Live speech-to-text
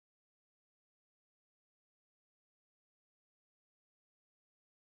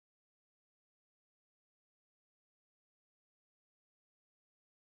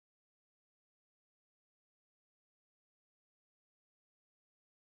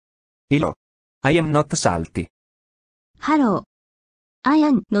Hello. I am not salty. Hello. I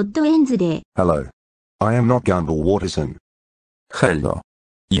am not Wednesday. Hello. I am not Gumball Watterson. Hello.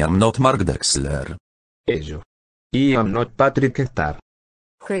 I am not Mark Dexler. Ejo. I am not Patrick Hector.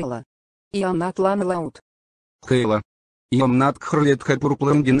 Hela. I am not Lana Loud. Hela. I am not Harriet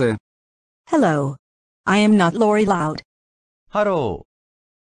Hepburplundinde. Hello. I am not Lori Loud. Hello.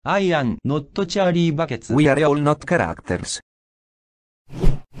 I am not Charlie Buckets. We are all not characters.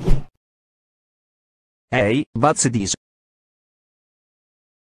 Hey, what's this?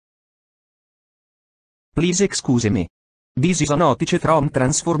 Please excuse me. This is a notice from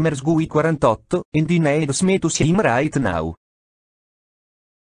Transformers GUI 48, and it needs me to see him right now.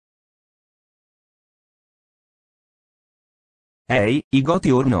 Hey, I got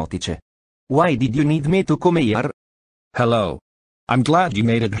your notice. Why did you need me to come here? Hello. I'm glad you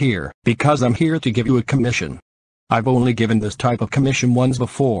made it here, because I'm here to give you a commission. I've only given this type of commission once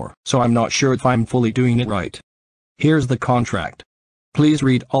before, so I'm not sure if I'm fully doing it right. Here's the contract. Please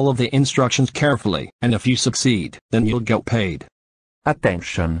read all of the instructions carefully, and if you succeed, then you'll get paid.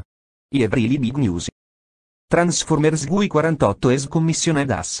 Attention. I have really big news. Transformers GUI 48 has commissioned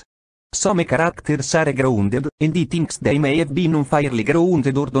us. Some characters are grounded, and he thinks they may have been unfairly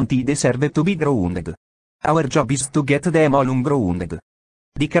grounded or don't deserve to be grounded. Our job is to get them all ungrounded.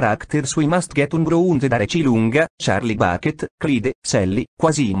 The characters we must get ungrounded are Chilunga, Charlie Bucket, Clyde, Sally,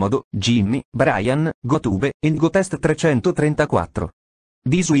 Quasimodo, Jimmy, Brian, Gotube, and Gotest 334.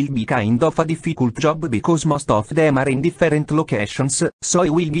 This will be kind of a difficult job because most of them are in different locations, so I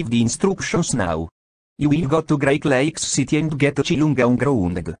will give the instructions now. You will go to Great Lakes City and get Chilunga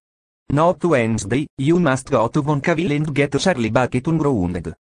ungrounded. Not Wednesday, you must go to Vonkaville and get Charlie Bucket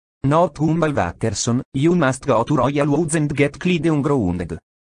ungrounded. Not Gumball Watterson, you must go to Royal Woods and get Clyde ungrounded.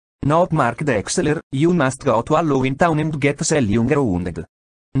 Not Mark Dexler, you must go to Halloween Town and get Sally ungrounded.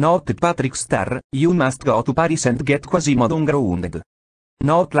 Not Patrick Star, you must go to Paris and get Quasimodo ungrounded.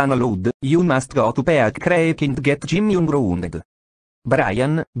 Not Lana Loud, you must go to Peak Creek and get Jimmy ungrounded.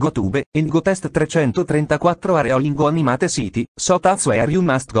 Brian, Gotube, and Gotest 334 are all in Go Animate City, so that's where you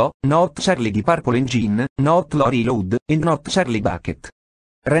must go, not Charlie the Purple Engine, not Lori Loud, and not Charlie Bucket.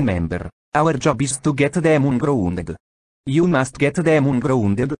 Remember, our job is to get them ungrounded. You must get them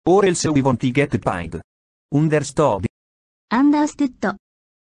ungrounded, or else we won't get paid. Understood? Understood.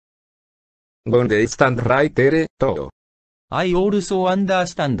 Donde stand right there, todo. I also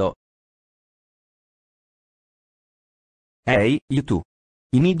understand. Hey, you two.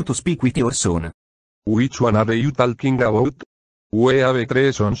 I need to speak with your son. Which one are you talking about? We have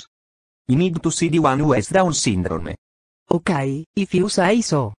three sons. I need to see the one who has Down syndrome. Okay, if you say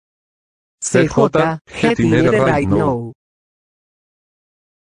so. CJ, get in here right now.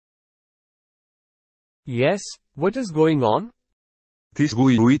 Yes, what is going on? This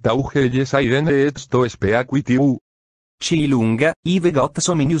GUI without yes I then it's to speak with you. Chilunga, I've got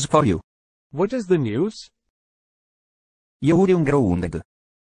some news for you. What is the news? You're ungrounded.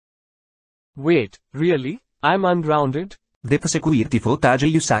 Wait, really? I'm ungrounded? That security footage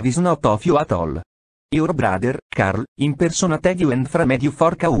you saw is not of you at all. Your brother, Carl, impersonated you and framed you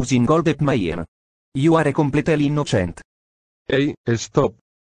for causing gold at my ear. You are completely innocent. Hey, stop.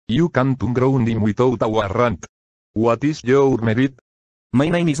 You can't unground him without a warrant. What is your merit? My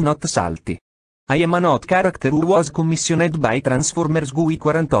name is not Salty. I am an odd character who was commissioned by Transformers GUI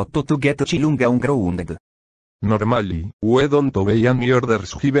 48 to get Chilunga ungrounded. Normally, we don't obey any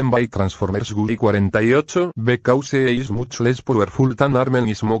orders given by Transformers GUI 48 because he is much less powerful than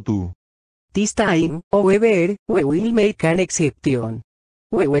Armenismo 2. This time, however, we will make an exception.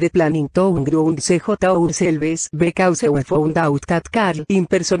 We were planning to unground CJ ourselves because we found out that Carl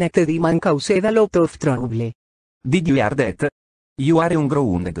impersonated him and caused a lot of trouble. Did you hear that? You are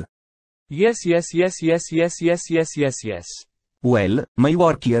ungrounded. Yes. Well, my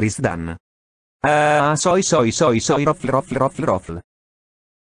work here is done. Soy, ruffle.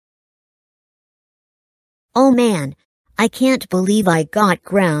 Oh man, I can't believe I got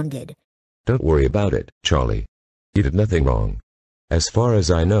grounded. Don't worry about it, Charlie. You did nothing wrong. As far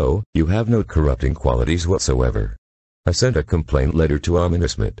as I know, you have no corrupting qualities whatsoever. I sent a complaint letter to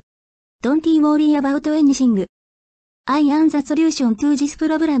Omnismith. Don't worry about anything. I am the solution to this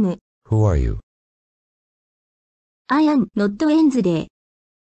problem. Who are you? I am not Wednesday.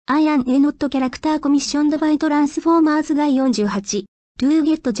 I am a not character commissioned by Transformers Guy 48 to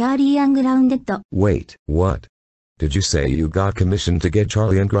get Charlie ungrounded. Wait, what? Did you say you got commissioned to get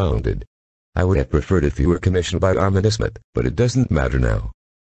Charlie ungrounded? I would have preferred if you were commissioned by Omnismith, but it doesn't matter now.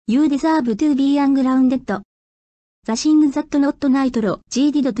 You deserve to be ungrounded. The thing that not Nitro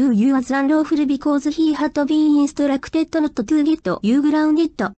G did to you was unlawful because he had been instructed not to get you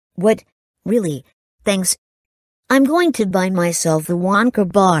grounded. What? Really? Thanks. I'm going to buy myself the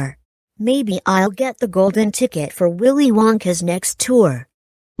Wonka bar. Maybe I'll get the golden ticket for Willy Wonka's next tour.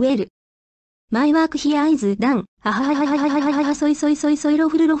 Well. My work here is done. Ha ha ha ha ha ha ha ha soy soy soy soy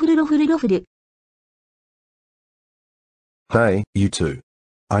ruffle ruffle ruffle ruffle. Hey, you two.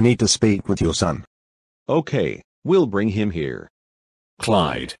 I need to speak with your son. Okay, we'll bring him here.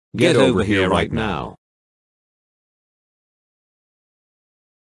 Clyde, get over here right now.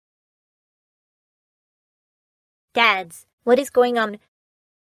 Dads, what is going on?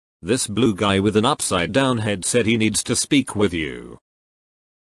 This blue guy with an upside down head said he needs to speak with you.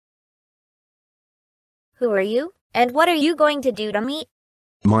 Who are you? And what are you going to do to me?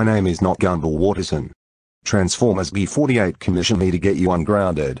 My name is not Gumball Waterson. Transformers B48 commissioned me to get you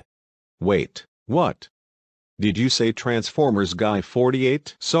ungrounded. Wait, what? Did you say Transformers Guy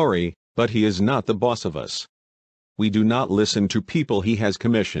 48? Sorry, but he is not the boss of us. We do not listen to people he has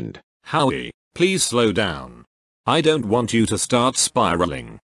commissioned. Howie, please slow down. I don't want you to start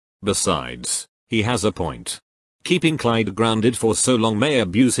spiraling. Besides, he has a point. Keeping Clyde grounded for so long may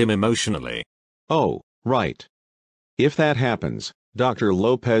abuse him emotionally. Oh, right. If that happens, Dr.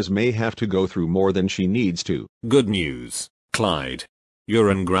 Lopez may have to go through more than she needs to. Good news, Clyde. You're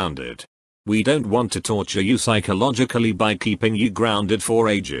ungrounded. We don't want to torture you psychologically by keeping you grounded for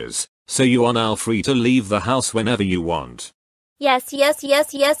ages, so you are now free to leave the house whenever you want. Yes, yes,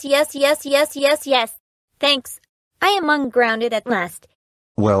 yes, yes, yes, yes, yes, yes, yes. Thanks. I am ungrounded at last.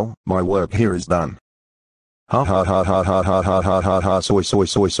 Well, my work here is done. Ha ha ha ha ha ha ha ha ha ha soy soy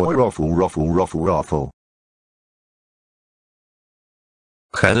soy soy ruffle ruffle ruffle ruffle.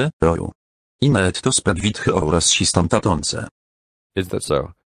 Hello. Inet to spedwitchy oraz sistątatonce. Is that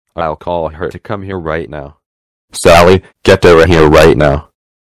so? I'll call her to come here right now. Sally, get over here right now.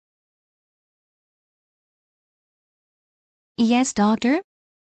 Yes, doctor?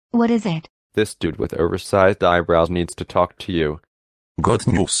 What is it? This dude with oversized eyebrows needs to talk to you. Good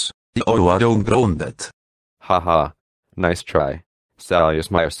news. You are ungrounded. Haha. Nice try. Sally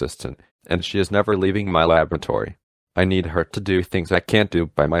is my assistant, and she is never leaving my laboratory. I need her to do things I can't do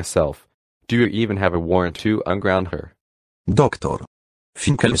by myself. Do you even have a warrant to unground her? Doktor.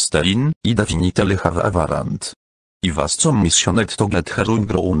 Finkelstein I definitely have a warrant. I was commissioned to get her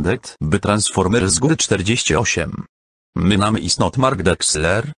ungrounded by Transformers Guy 48. My name is not Mark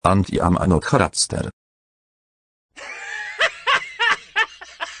Dexler, and I am not Haratster.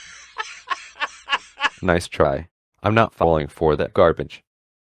 Nice try. I'm not falling for that garbage.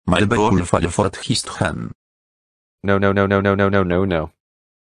 My beowulf fall for his hand. No no no no no no no no no.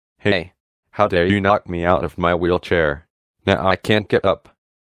 Hey, how dare you knock me out of my wheelchair? Now I can't get up.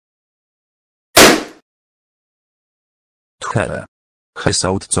 Tchere.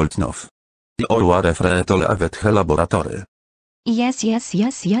 Hesaut Zoltnow. I orware fretol evet he laboratory. Yes, yes,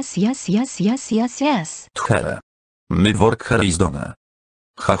 yes, yes, yes, yes, yes, yes, yes. Tchere. My work here is done.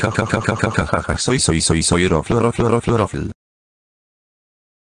 Ha ha ha ha ha ha ha ha ha soy soy soy soy ruffle ruffle ruffle ruffle.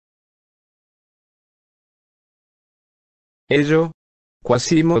 Ello?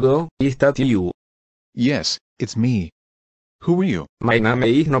 Quasimodo, is that you? Yes, it's me. Who are you? My name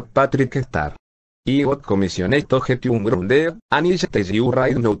is not Patrick Star. I got commissioned to get you ungrounded, and it says you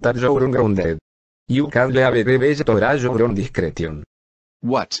right now that you're ungrounded. You can leave a base to your own discretion.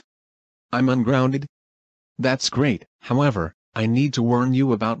 What? I'm ungrounded? That's great, however, I need to warn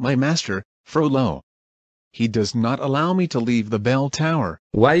you about my master, Frollo. He does not allow me to leave the bell tower.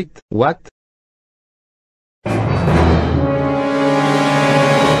 Wait, what?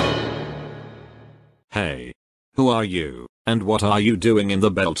 Hey. Who are you, and what are you doing in the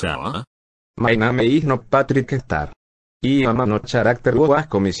bell tower? My name is not Patrick Star. I am not character who was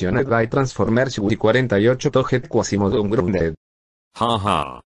commissioned by Transformers B48 to get Quasimodo ungrounded.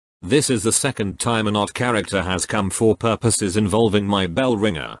 Haha. This is the second time a not character has come for purposes involving my bell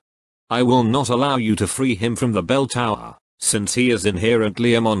ringer. I will not allow you to free him from the bell tower, since he is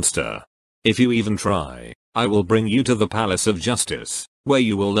inherently a monster. If you even try, I will bring you to the Palace of Justice, where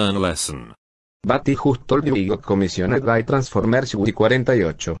you will learn a lesson. But I just told you I got commissioned by Transformers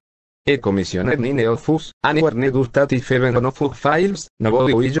B48. I commissioned 9 of us, and warned us that if even one of us fails,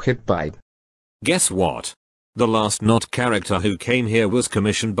 nobody will get paid. Guess what? The last not character who came here was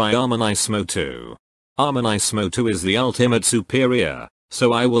commissioned by Armanismo2. Armanismo2 is the ultimate superior,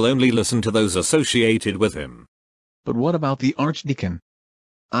 so I will only listen to those associated with him. But what about the Archdeacon?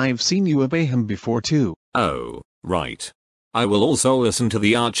 I've seen you obey him before too. Oh, right. I will also listen to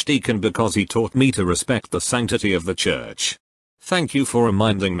the Archdeacon because he taught me to respect the sanctity of the church. Thank you for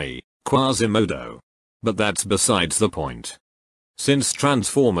reminding me, Quasimodo. But that's besides the point. Since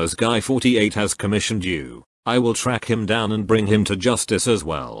Transformers Guy 48 has commissioned you, I will track him down and bring him to justice as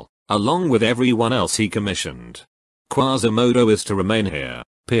well, along with everyone else he commissioned. Quasimodo is to remain here,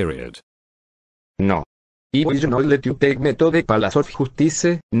 period. No. I will not let you take me to the Palace of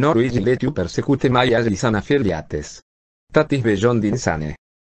Justice, nor will let you persecute my allies and affiliates. That is beyond insane.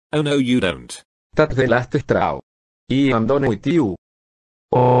 Oh no you don't. That's the last straw. I am done with you.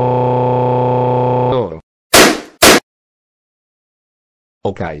 Oh.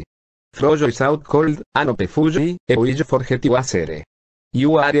 Okay. Throw yourself cold, and pefugi, e will forget you asere.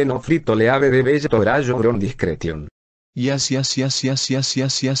 You are no free to leave the vegetorage on discretion. Yes, yes, yes, yes, yes,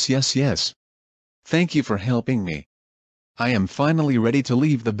 yes, yes, yes, yes. Thank you for helping me. I am finally ready to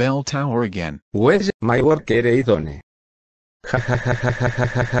leave the bell tower again. Where's my work is done? Ha ha ha ha ha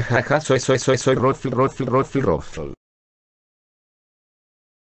ha ha ha ha ha soy ruffle.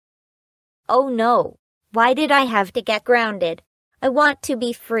 Oh no. Why did I have to get grounded? I want to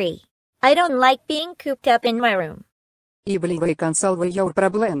be free. I don't like being cooped up in my room. I believe I can solve your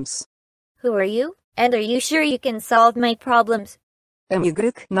problems. Who are you? And are you sure you can solve my problems? My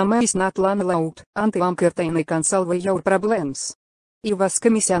name is not landlord, and I am certain I can solve your problems. I was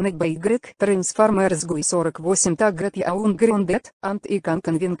commissioned by Transformers GUI 48 to get you ungrounded, and I can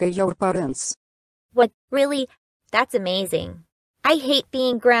convince your parents. What, really? That's amazing. I hate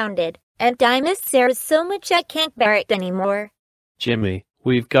being grounded, and I miss Sarah so much I can't bear it anymore. Jimmy,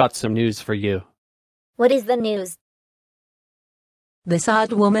 we've got some news for you. What is the news? This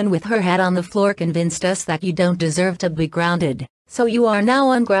odd woman with her head on the floor convinced us that you don't deserve to be grounded, so you are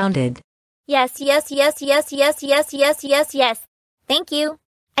now ungrounded. Yes. Thank you.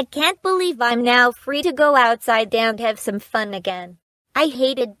 I can't believe I'm now free to go outside and have some fun again. I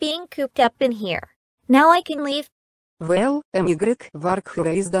hated being cooped up in here. Now I can leave. Well, work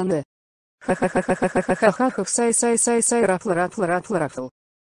is done. Ha ha ha ha ha ha ha ha ha say raffle.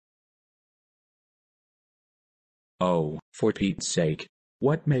 Oh, for Pete's sake.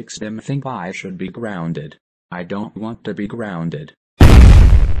 What makes them think I should be grounded? I don't want to be grounded.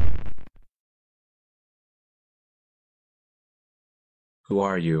 Who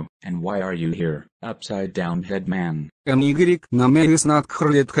are you, and why are you here, upside down head man? Y name is not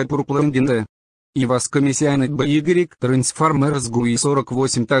Хрлетка Пурплендинде. I was commissioned by Y Transformers GUI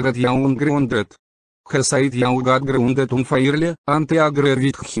 48 to get you ungrounded. Hesite you got grounded on fire, and I agree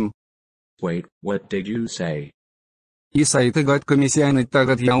with him. Wait, what did you say? I said I got commissioned to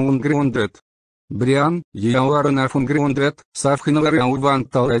get you ungrounded. Brian, you are not ungrounded, Safhinler you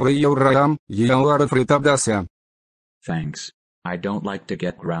want to leave your ram, you are afraid of Dacia. Thanks. I don't like to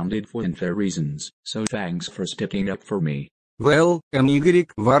get grounded for unfair reasons, so thanks for sticking up for me. Well, Y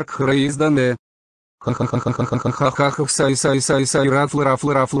work is done. Ha ha ha ha ha ha ha ha ha say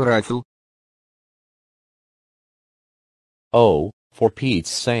raffle. Oh, for Pete's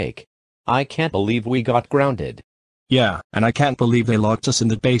sake. I can't believe we got grounded. Yeah, and I can't believe they locked us in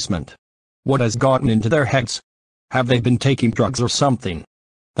the basement. What has gotten into their heads? Have they been taking drugs or something?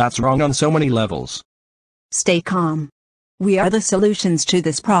 That's wrong on so many levels. Stay calm. We are the solutions to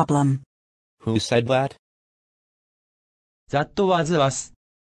this problem. Who said that? That was us.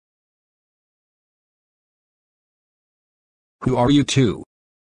 Who are you two?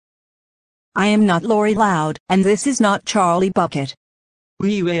 I am not Lori Loud, and this is not Charlie Bucket.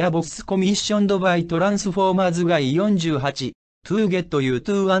 We were both commissioned by Transformers Guy 48 to get you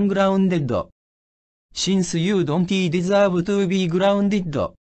to ungrounded. Since you don't deserve to be grounded.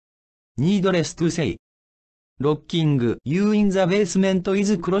 Needless to say, locking you in the basement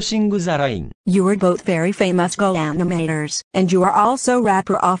is crossing the line. You are both very famous Go animators, and you are also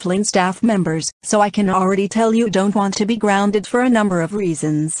Rapper Offline staff members, so I can already tell you don't want to be grounded for a number of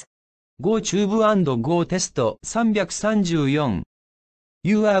reasons. Go Tube and Go Test 334.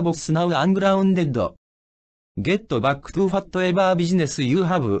 You are both now ungrounded. Get back to whatever business you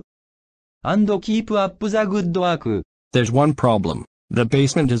have. And keep up the good work. There's one problem. The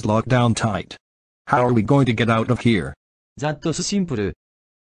basement is locked down tight. How are we going to get out of here? That's simple.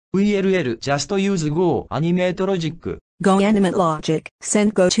 VLL just use Go Animate Logic. Go Animate Logic,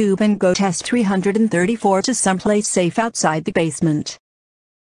 send Go Tube and Go Test 334 to someplace safe outside the basement.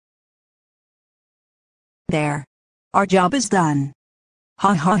 There. Our job is done.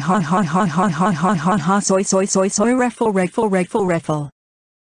 Ha ha ha ha ha ha ha ha ha ha soy raffle.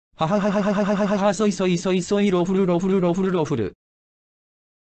 Ha ha ha ha ha ha ha ha soy ruffle.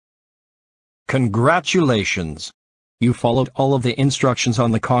 Congratulations! You followed all of the instructions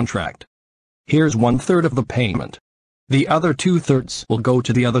on the contract. Here's 1/3 of the payment. The other 2/3 will go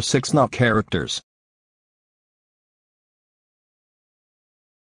to the other 6 not characters.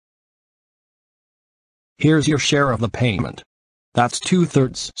 Here's your share of the payment. That's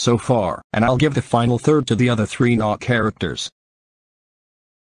 2/3 so far, and I'll give the final third to the other three not characters.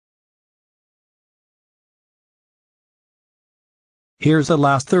 Here's the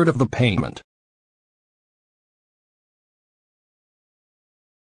last third of the payment.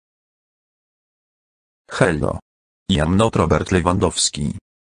 Hello. I am not Robert Lewandowski.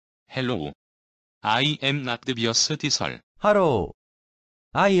 Hello. I am not the Bios Diesel. Hello.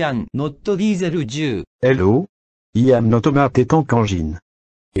 I am not Diesel 10. Hello. I am not Omar Tétan Kangin.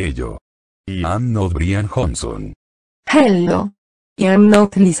 Hello. I am not Brian Johnson. Hello. I am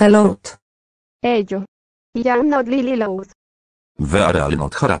not Lisa Loth. Hello. I am not Lily Loth. We are all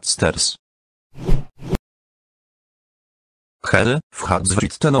not characters. Here, what's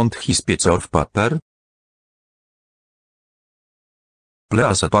written on his piece of paper?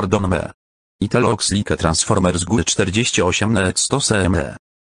 Please pardon me. It looks like a Transformers GUI 48 next to CME.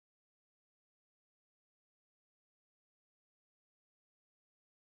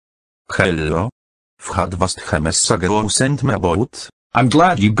 Hello? What was the message you sent me about? I'm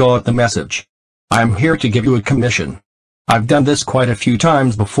glad you got the message. I'm here to give you a commission. I've done this quite a few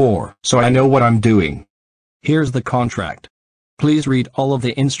times before, so I know what I'm doing. Here's the contract. Please read all of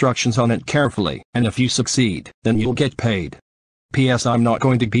the instructions on it carefully, and if you succeed, then you'll get paid. P.S. I'm not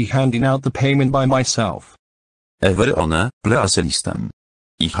going to be handing out the payment by myself. Everyone, please listen.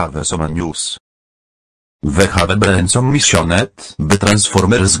 I have some news. We have been commissioned by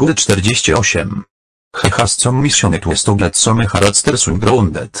Transformers GUI 48. He has commissioned us to get some characters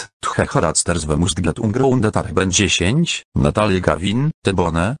ungrounded. The characters we must get ungrounded are Ben 10, Natalie Gavin,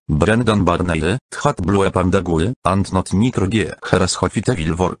 T-Bone, Brendan Barney, Hat Blue Panda GUI, and not Nitro G. Here's how it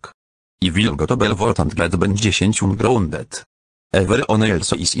will work. I will go to Belfort and get Ben 10 ungrounded. Everyone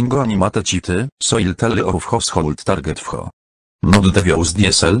else is in animated cheat, so I'll tell you of household target who. Not the Vios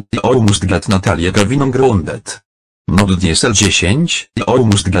DSL, I almost get Natalia Gavin ungrounded. Not DSL 10, I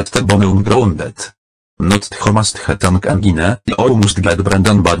almost get T-Bone ungrounded. Not Thomas Tank Engine, I almost get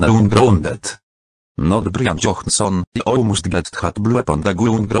Brendan Barney ungrounded. Not Brian Johansson, I almost get Hat Blue Panda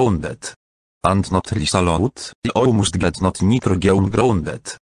GUI ungrounded. And not Lisa Loth, I almost get not Nitro G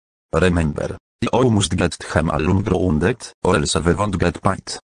ungrounded. Remember, I almost get them all ungrounded, or else we won't get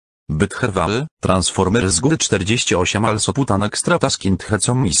paid. But herwal, Transformers GUI 48 also put an extra task in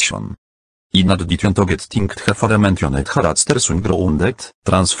the mission. In addition to getting the aforementioned characters ungrounded,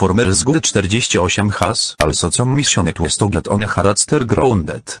 Transformers GUI 48 has also commissioned us to get on a character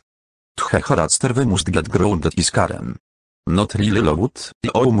grounded. The character we must get grounded is Karen. Not really loud, I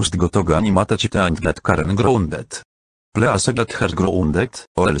almost got to go animated and get Karen grounded. Please get her grounded,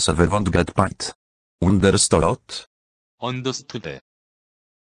 or else we won't get paid. Understood? Understood.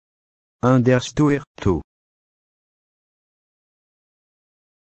 Understood too.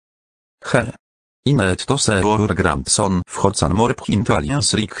 He. Inet to se your grandson wchodzen morp into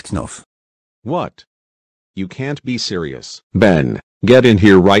Alliance Richtnow. What? You can't be serious. Ben, get in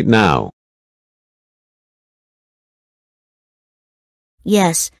here right now.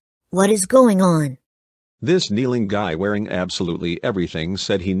 Yes. What is going on? This kneeling guy wearing absolutely everything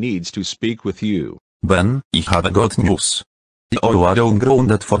said he needs to speak with you. Ben, I have got news. You are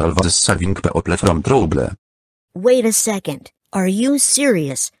ungrounded for always saving people from trouble. Wait a second. Are you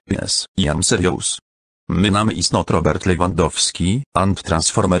serious? Yes, I am serious. My name is not Robert Lewandowski, and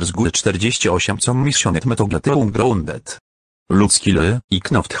Transformers GUI 48 commissioned me to get ungrounded. Ludzkille, I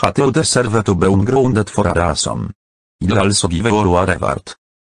knowt had you deserve to be ungrounded for a reason. I'll also give you a reward.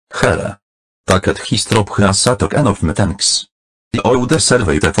 Here. Taket his trop has a token of my thanks. You deserve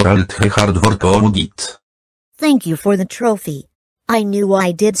it for all the hard work you did. Thank you for the trophy. I knew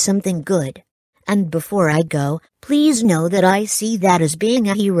I did something good. And before I go, please know that I see that as being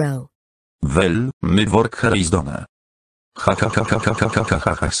a hero. Well, my work here is done. Ha ha ha ha ha ha ha ha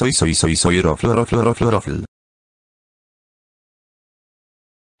ha ha soy ruffle.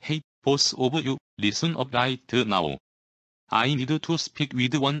 Hey, boss of you, listen up right now. I need to speak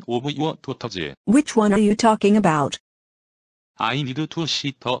with one of your daughters. Which one are you talking about? I need to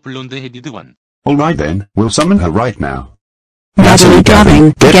see the blonde-headed one. Alright then, we'll summon her right now. Natalie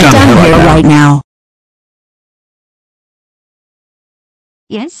Gavin, get down here right now.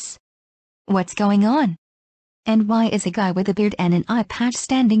 Yes? What's going on? And why is a guy with a beard and an eye patch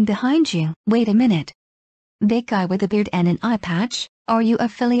standing behind you? Wait a minute. Big guy with a beard and an eye patch, are you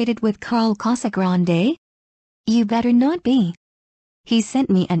affiliated with Carl Casagrande? You better not be. He sent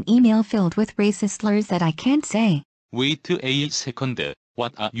me an email filled with racist slurs that I can't say. Wait a second,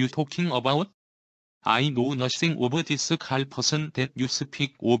 what are you talking about? I know nothing of this Carl person that you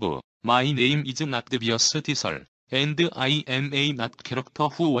speak of. My name is not Bios Diesel, and I am a not character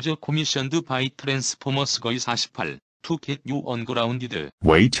who was commissioned by Transformers GUI 48. to get you ungrounded.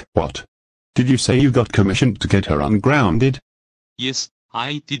 Wait, what? Did you say you got commissioned to get her ungrounded? Yes,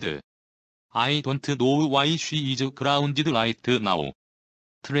 I did. I don't know why she is grounded right now.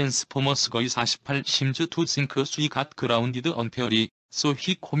 Transformers 거의 48 seems to think she got grounded unfairly, so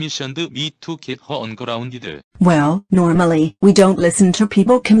he commissioned me to get her ungrounded. Well, normally, we don't listen to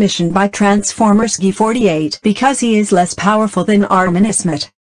people commissioned by Transformers G48 because he is less powerful than Armin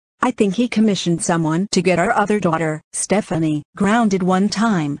Ismet. I think he commissioned someone to get our other daughter, Stephanie, grounded one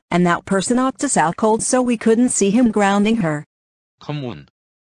time, and that person knocked us out cold so we couldn't see him grounding her. Come on.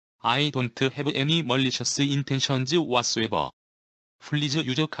 I don't have any malicious intentions whatsoever. Please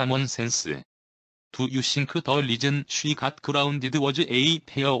use common sense. Do you think the reason she got grounded was a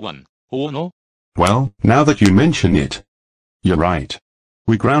fair one, or no? Well, now that you mention it. You're right.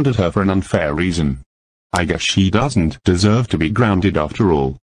 We grounded her for an unfair reason. I guess she doesn't deserve to be grounded after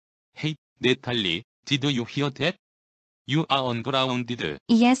all. Hey, Natalie, did you hear that? You are ungrounded.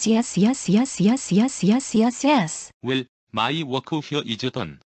 Yes, yes, yes, yes, yes, yes, yes, yes, yes. Well, my work here is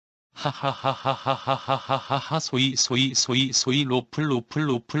done. Ha ha ha ha ha ha ha ha ha ha 소이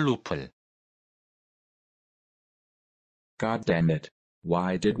로플. God damn it.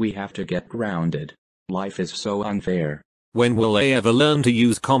 Why did we have to get grounded? Life is so unfair. When will they ever learn to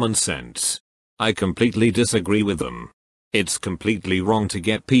use common sense? I completely disagree with them. It's completely wrong to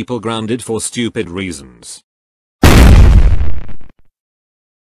get people grounded for stupid reasons.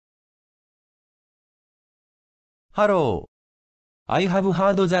 Hello. I have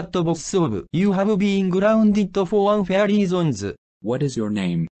heard that both of you have been grounded for unfair reasons. What is your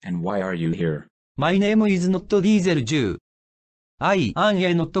name, and why are you here? My name is not Diesel Jew. I am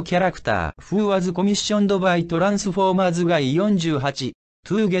a not character who was commissioned by Transformers Guy 48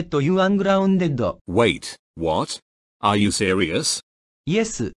 to get you ungrounded. Wait, what? Are you serious?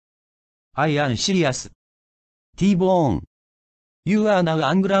 Yes. I am serious. T-Bone. You are now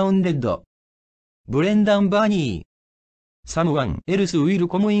ungrounded. Brendan Bunny. Someone else will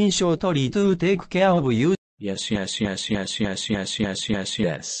come in shortly to take care of you. Yes.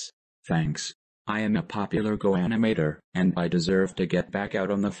 Thanks. I am a popular Go animator, and I deserve to get back out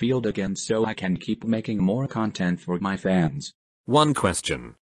on the field again so I can keep making more content for my fans. One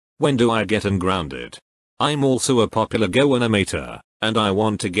question. When do I get ungrounded? I'm also a popular Go animator, and I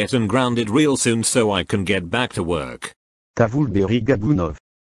want to get ungrounded real soon so I can get back to work. Tavulberi Gabunov.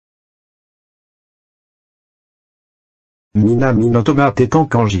 Mina Minotomate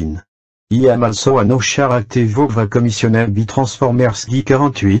Tankangine. I am also an character vovra commissionnel bi Transformers Guy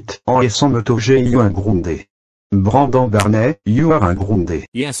 48 en laissant moto you ungrounded. Brandon Barnet, you are ungrounded.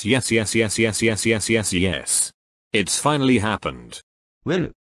 Yes. It's finally happened. Well,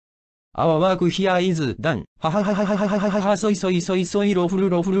 our work here is done. Soy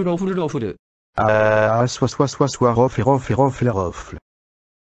rofle. Rofle.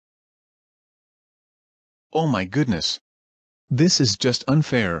 Oh my goodness. This is just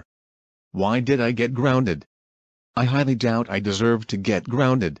unfair. Why did I get grounded? I highly doubt I deserve to get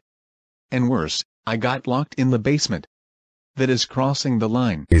grounded. And worse, I got locked in the basement. That is crossing the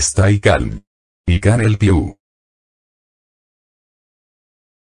line. Stai calm. I can help you.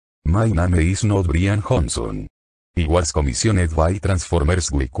 My name is not Brian Johnson. I was commissioned by Transformers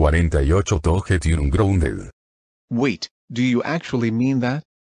Week 48 to get you ungrounded. Wait, do you actually mean that?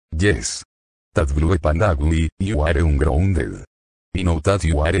 Yes. That blue pandagui, you are ungrounded. I know that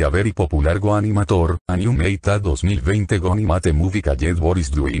you are a very popular Go animator, and you made that 2020 Go animate movie called Boris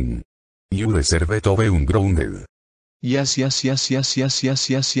Doing. You deserve to be ungrounded. Yes.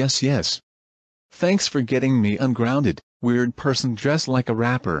 Thanks for getting me ungrounded, weird person dressed like a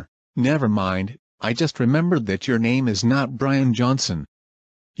rapper. Never mind, I just remembered that your name is not Brian Johnson.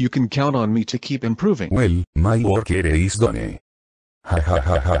 You can count on me to keep improving. Well, my work here is done.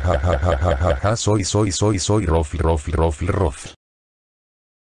 Ha soy rofle.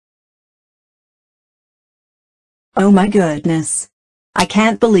 Oh my goodness. I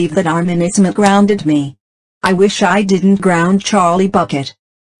can't believe that Armin Ismet grounded me. I wish I didn't ground Charlie Bucket.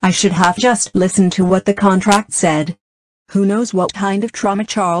 I should have just listened to what the contract said. Who knows what kind of trauma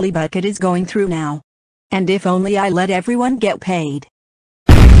Charlie Bucket is going through now. And if only I let everyone get paid.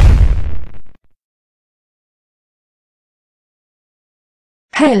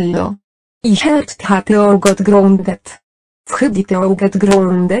 Hello. I helped Hateo got grounded. Who get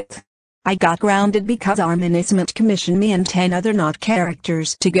grounded? I got grounded because Armin Ismet commissioned me and 10 other not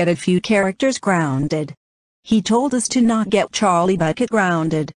characters to get a few characters grounded. He told us to not get Charlie Bucket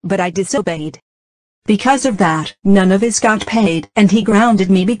grounded, but I disobeyed. Because of that, none of us got paid, and he grounded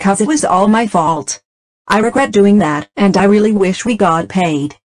me because it was all my fault. I regret doing that, and I really wish we got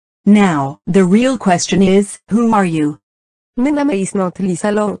paid. Now, the real question is, who are you? My name is not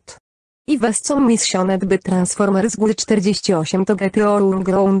Lisa Lot. I was some missioned by Transformers Good 48 to get all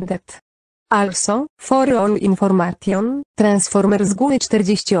ungrounded. Also, for all information, Transformers Good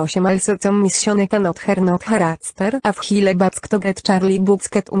 48 also some mission cannot her not haraster of Hile Batsk to get Charlie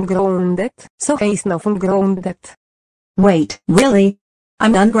Bucket ungrounded, so he is not ungrounded. Wait, really?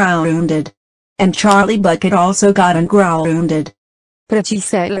 I'm ungrounded. And Charlie Bucket also got ungrounded.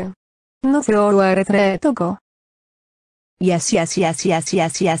 Precisely. No floor where to go. Yes.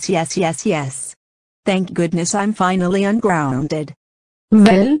 Thank goodness I'm finally ungrounded.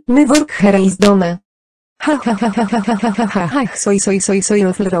 Well, my work here is done. Ha ha ha ha ha ha ha ha ha ha soy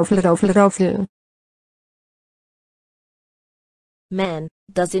ruffle. Man,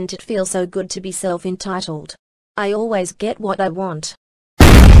 doesn't it feel so good to be self-entitled? I always get what I want.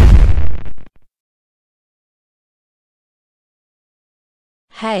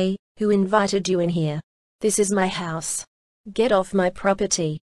 Hey, who invited you in here? This is my house. Get off my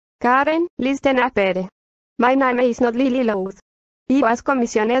property. Karen, listen up. My name is not Lily Lowe. I was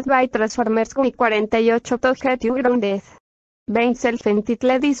commissioned by Transformers Q 48 to get you grounded. Being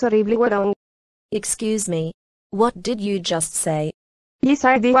self-entitled is horribly wrong. Excuse me. What did you just say? Yes,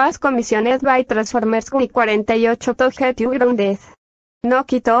 I was commissioned by Transformers Q 48 to get you grounded.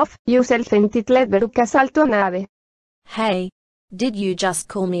 Knock it off, you self-entitled Veruca Salto Nave. Hey, did you just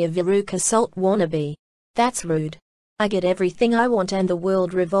call me a Veruca Salt wannabe? That's rude. I get everything I want and the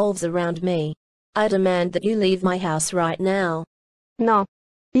world revolves around me. I demand that you leave my house right now. No.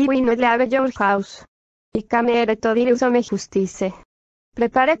 I will not leave your house. I camere to dir usome justice.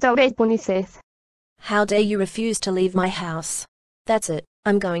 Prepare to be punished. How dare you refuse to leave my house? That's it,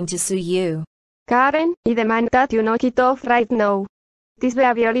 I'm going to sue you. Karen, I demand that you knock it off right now. This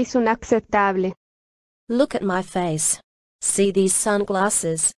behavior is unacceptable. Look at my face. See these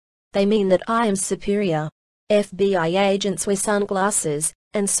sunglasses? They mean that I am superior. FBI agents wear sunglasses,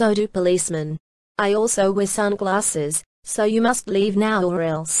 and so do policemen. I also wear sunglasses, so you must leave now or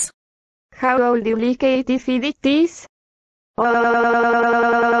else. How old you like it if it is? Oh,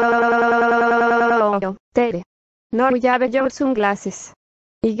 Tere. No you have your sunglasses.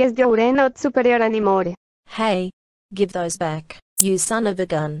 I guess you're not superior anymore. Hey, give those back, you son of a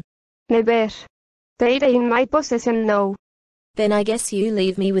gun. Never. They're in my possession now. Then I guess you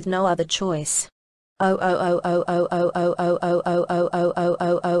leave me with no other choice. Oh.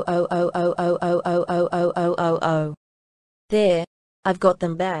 There, I've got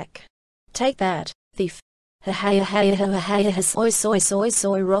them back. Take that, thief. Soy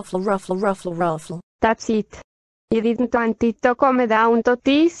ruffle. That's it. I didn't want it to come down to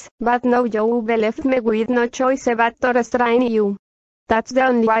this, but now you left me with no choice but to restrain you. That's the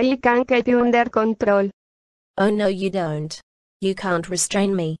only way I can keep you under control. Oh no you don't. You can't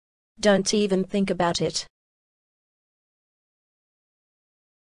restrain me. Don't even think about it.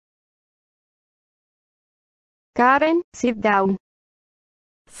 Karen, sit down.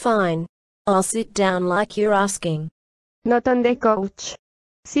 Fine. I'll sit down like you're asking. Not on the couch.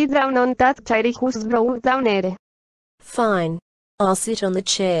 Sit down on that chair who's brought down there. Fine. I'll sit on the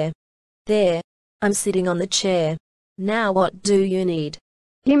chair. There. I'm sitting on the chair. Now what do you need?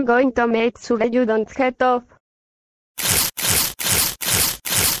 I'm going to make sure you don't get off.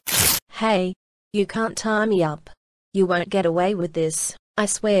 Hey, you can't tie me up. You won't get away with this, I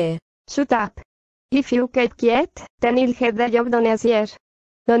swear. Shut up. If you keep quiet, then I'll get the job done as here.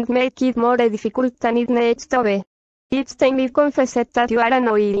 Don't make it more difficult than it needs to be. It's time you confess that you are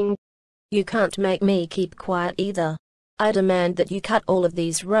annoying. You can't make me keep quiet either. I demand that you cut all of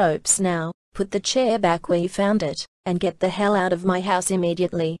these ropes now, put the chair back where you found it, and get the hell out of my house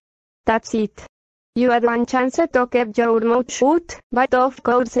immediately. That's it. You had one chance to keep your mouth shut, but of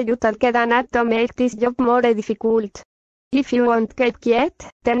course you talked enough to make this job more difficult. If you won't keep quiet,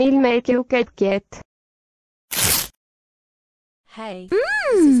 then I'll make you keep quiet. Hey,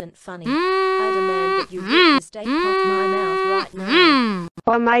 this isn't funny. I demand that you rip this tape off my mouth right now.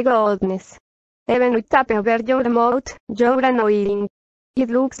 Oh my goodness. Even with tape over your mouth, you're annoying. It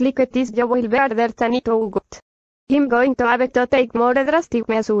looks like this job will be harder than it got. I'm going to have to take more drastic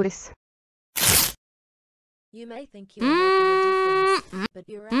measures. You may think you're making a difference, but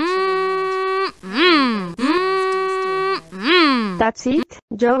you're actually not. That's it,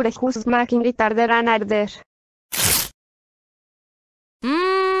 you're just making it harder and harder.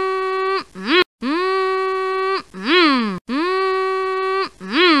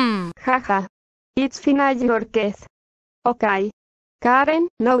 Haha. It's finally your case. Okay. Karen,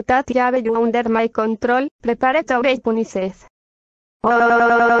 now that you have you under my control, prepare to be punished. Oh.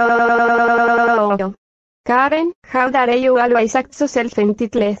 Karen. Karen, how dare you always act so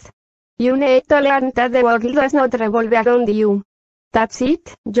self-entitled? You need to learn that the world does not revolve around you. That's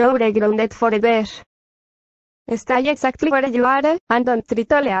it, you're grounded forever. Stay exactly where you are, and don't try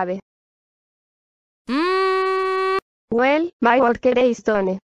to leave. Well, my work is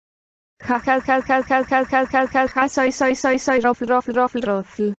done. Ha ha ha ha ha ha ha ha ha ha soy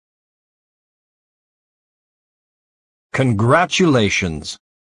ruffle. Congratulations!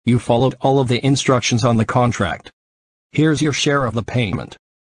 You followed all of the instructions on the contract. Here's your share of the payment.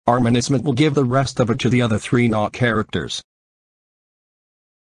 Our management will give the rest of it to the other three not characters.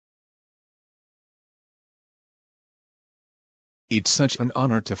 It's such an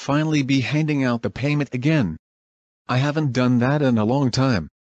honor to finally be handing out the payment again. I haven't done that in a long time.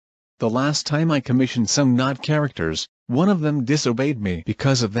 The last time I commissioned some not characters, one of them disobeyed me.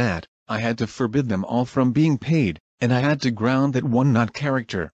 Because of that, I had to forbid them all from being paid, and I had to ground that one not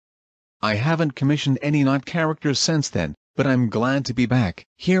character. I haven't commissioned any not characters since then, but I'm glad to be back.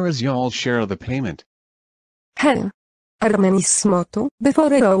 Here is y'all's share of the payment. Hell. Armenissimo tu,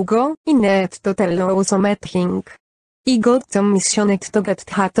 before go, in et to tell us meeting. I got some mission to get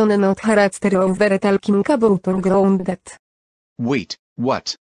hat on not character over talking about ungrounded. Wait,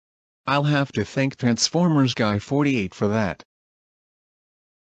 what? I'll have to thank Transformers Guy 48 for that.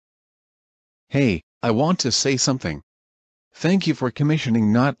 Hey, I want to say something. Thank you for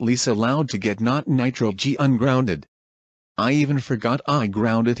commissioning Not Lisa Loud to get Not Nitro G ungrounded. I even forgot I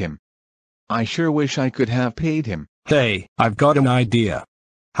grounded him. I sure wish I could have paid him. Hey, I've got an idea.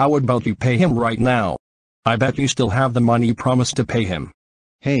 How about you pay him right now? I bet you still have the money you promised to pay him.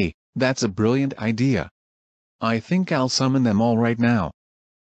 Hey, that's a brilliant idea. I think I'll summon them all right now.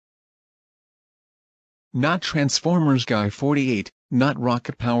 Not Transformers Guy 48, not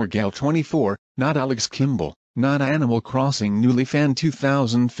Rocket Power Gal 24, not Alex Kimball, not Animal Crossing Newly Fan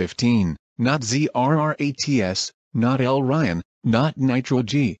 2015, not ZRRATS, not L. Ryan, not Nitro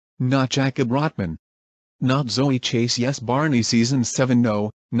G, not Jacob Rotman, not Zoe Chase Yes Barney Season 7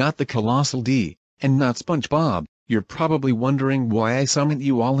 No, not the Colossal D, and not SpongeBob. You're probably wondering why I summoned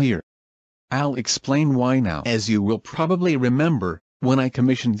you all here. I'll explain why now. As you will probably remember, when I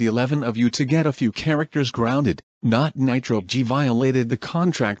commissioned the 11 of you to get a few characters grounded, Not Nitro G violated the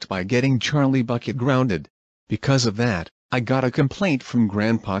contract by getting Charlie Bucket grounded. Because of that, I got a complaint from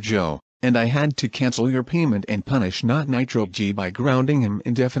Grandpa Joe, and I had to cancel your payment and punish Not Nitro G by grounding him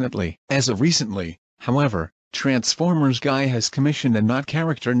indefinitely. As of recently, however, Transformers Guy has commissioned a not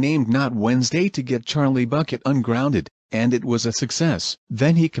character named Not Wednesday to get Charlie Bucket ungrounded, and it was a success.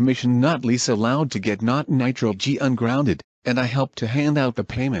 Then he commissioned Not Lisa Loud to get Not Nitro G ungrounded, and I helped to hand out the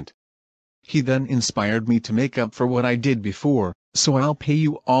payment. He then inspired me to make up for what I did before, so I'll pay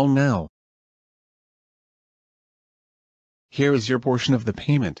you all now. Here is your portion of the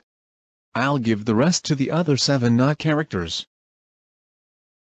payment. I'll give the rest to the other 7 not characters.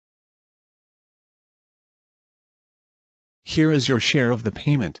 Here is your share of the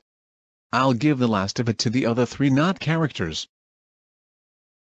payment. I'll give the last of it to the other 3 not characters.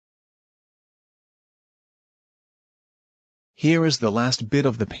 Here is the last bit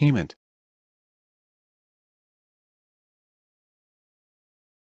of the payment.